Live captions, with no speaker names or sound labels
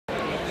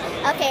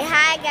Okay,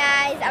 hi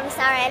guys. I'm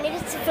sorry. I needed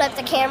to flip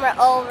the camera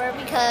over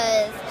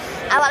because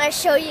I want to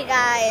show you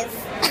guys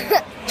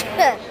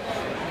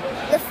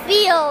the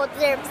field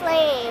they're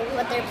playing,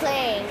 what they're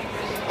playing.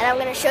 And I'm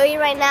going to show you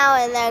right now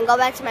and then go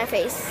back to my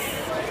face.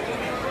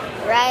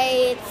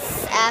 Right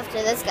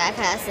after this guy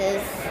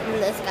passes and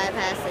this guy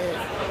passes.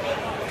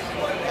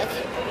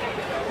 Okay.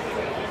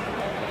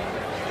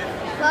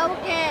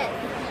 Focus.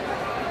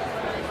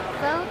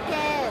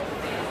 Focus.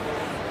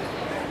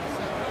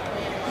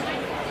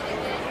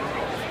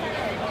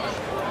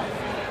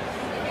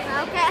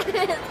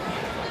 Okay.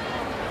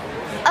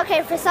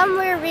 Okay, for some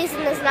weird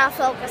reason it's not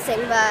focusing,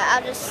 but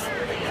I'll just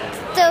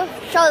still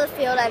show the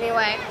field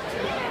anyway.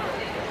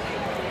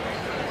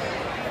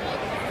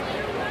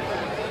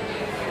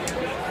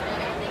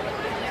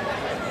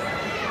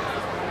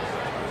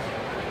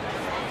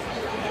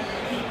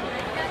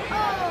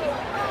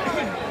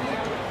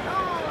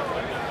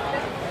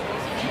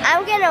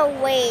 I'm gonna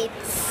wait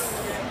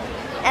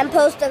and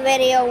post a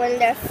video when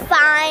they're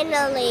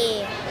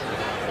finally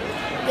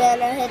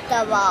gonna hit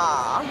the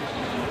ball.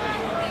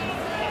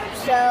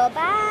 So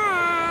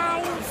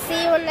bye.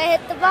 See you when they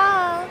hit the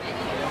ball.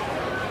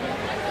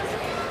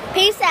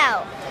 Peace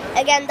out.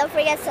 Again, don't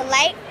forget to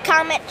like,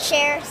 comment,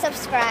 share,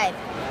 subscribe.